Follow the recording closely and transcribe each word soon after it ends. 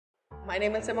My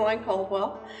name is Emmaline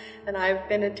Caldwell, and I've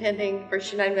been attending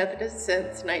First United Methodist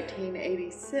since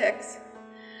 1986.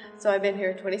 So I've been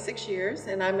here 26 years,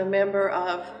 and I'm a member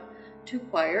of two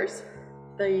choirs,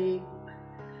 the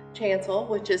chancel,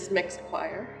 which is mixed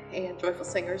choir, and Joyful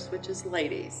Singers, which is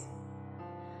ladies.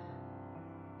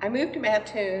 I moved to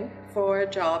Mattoon for a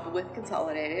job with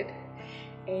Consolidated,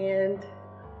 and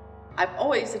I've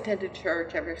always attended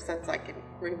church ever since I can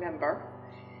remember.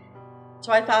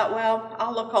 So I thought, well,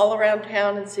 I'll look all around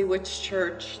town and see which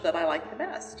church that I like the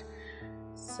best.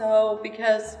 So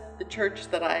because the church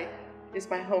that is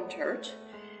my home church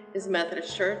is a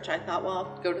Methodist church, I thought, well,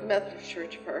 I'll go to the Methodist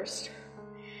church first.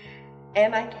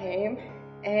 And I came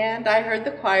and I heard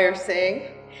the choir sing,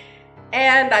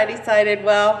 and I decided,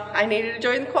 well, I needed to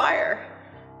join the choir.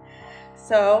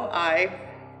 So I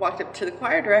walked up to the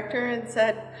choir director and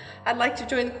said, I'd like to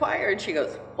join the choir. And she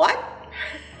goes, what?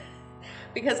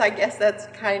 Because I guess that's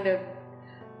kind of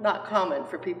not common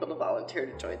for people to volunteer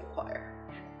to join the choir.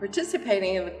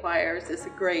 Participating in the choirs is a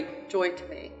great joy to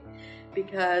me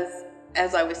because,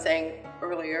 as I was saying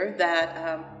earlier,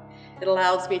 that it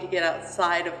allows me to get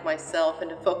outside of myself and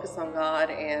to focus on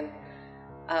God and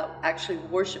actually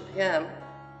worship Him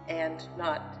and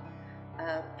not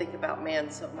think about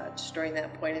man so much during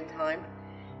that point in time.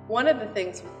 One of the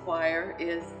things with choir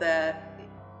is that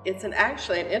it's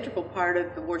actually an integral part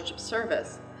of the worship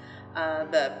service.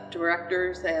 The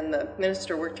directors and the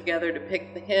minister work together to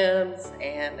pick the hymns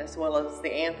and as well as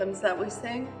the anthems that we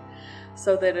sing,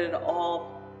 so that it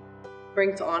all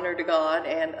brings honor to God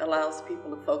and allows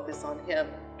people to focus on Him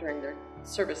during their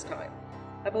service time.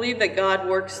 I believe that God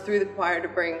works through the choir to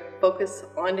bring focus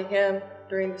onto Him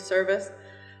during the service.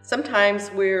 Sometimes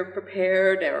we're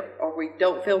prepared or we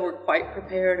don't feel we're quite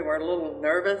prepared and we're a little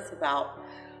nervous about,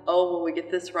 oh, will we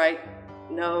get this right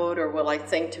note, or will I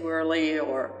sing too early,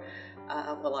 or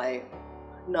will I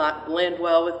not blend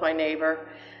well with my neighbor?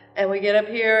 And we get up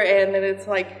here and then it's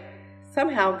like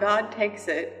somehow God takes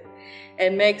it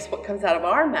and makes what comes out of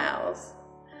our mouths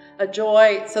a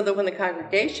joy, so that when the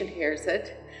congregation hears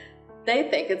it, they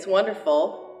think it's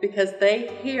wonderful because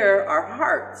they hear our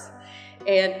hearts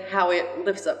and how it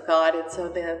lifts up God. And so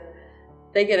then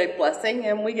they get a blessing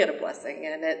and we get a blessing,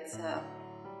 and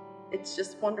it's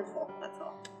just wonderful, that's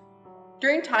all.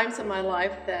 During times in my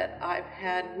life that I've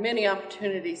had many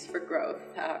opportunities for growth.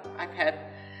 I've had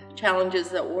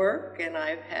challenges at work, and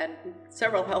I've had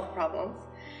several health problems.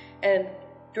 And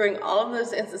during all of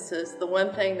those instances, the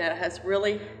one thing that has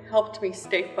really helped me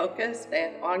stay focused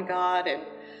and on God and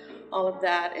all of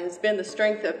that has been the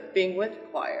strength of being with the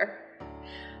choir.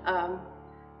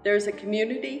 There's a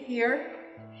community here,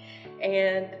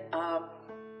 and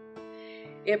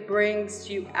it brings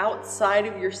you outside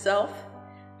of yourself,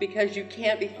 because you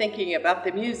can't be thinking about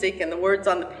the music and the words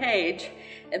on the page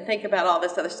and think about all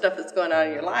this other stuff that's going on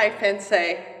in your life and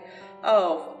say,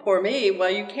 oh, poor me.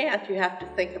 Well, you can't. You have to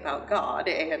think about God,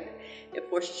 and it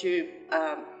forces you,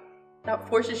 not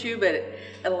forces you, but it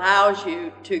allows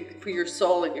you for your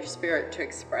soul and your spirit to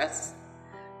express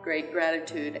great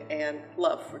gratitude and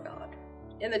love for God.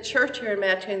 In the church here in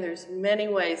Mattoon, there's many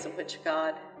ways in which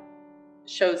God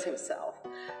shows Himself.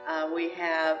 We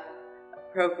have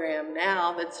a program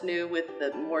now that's new with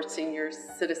the more senior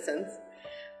citizens,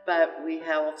 but we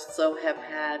also have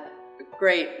had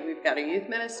we've got a youth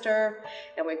minister,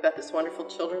 and we've got this wonderful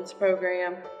children's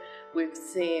program. We've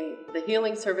seen the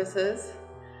healing services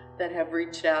that have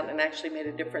reached out and actually made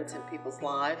a difference in people's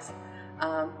lives.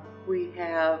 We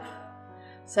have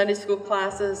Sunday school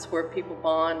classes where people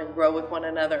bond and grow with one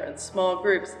another in small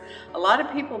groups. A lot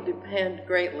of people depend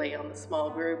greatly on the small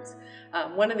groups.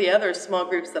 One of the other small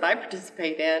groups that I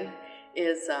participate in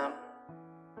is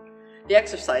the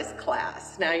exercise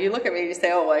class. Now you look at me and you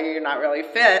say, oh, well, you're not really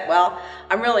fit. Well,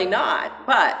 I'm really not,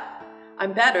 but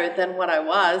I'm better than what I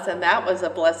was, and that was a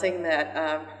blessing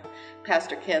that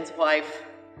Pastor Ken's wife,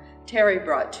 Terry,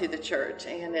 brought to the church,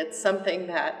 and it's something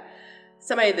that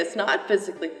somebody that's not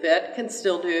physically fit can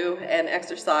still do and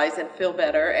exercise and feel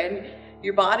better, and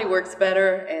your body works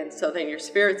better, and so then your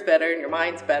spirit's better and your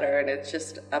mind's better, and it's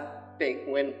just a big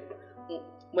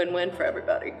win-win for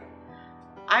everybody.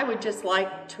 I would just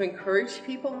like to encourage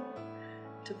people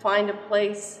to find a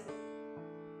place,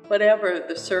 whatever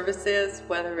the service is,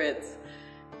 whether it's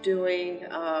doing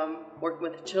working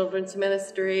with the children's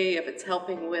ministry, if it's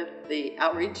helping with the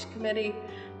outreach committee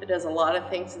that does a lot of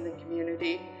things in the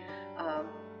community,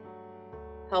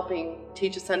 helping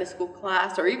teach a Sunday school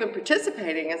class, or even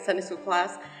participating in Sunday school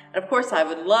class. And of course, I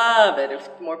would love it if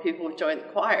more people would join the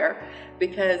choir,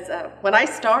 because when I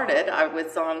started, I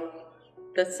was on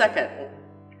the second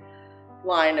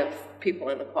line of people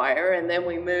in the choir, and then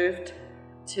we moved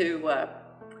to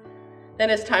Then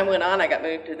as time went on, I got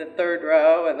moved to the 3rd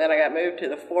row, and then I got moved to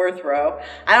the 4th row.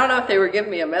 I don't know if they were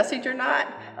giving me a message or not,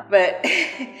 but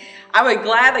I would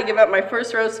gladly give up my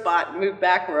 1st row spot and move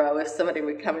back a row if somebody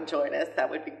would come and join us. That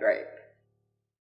would be great.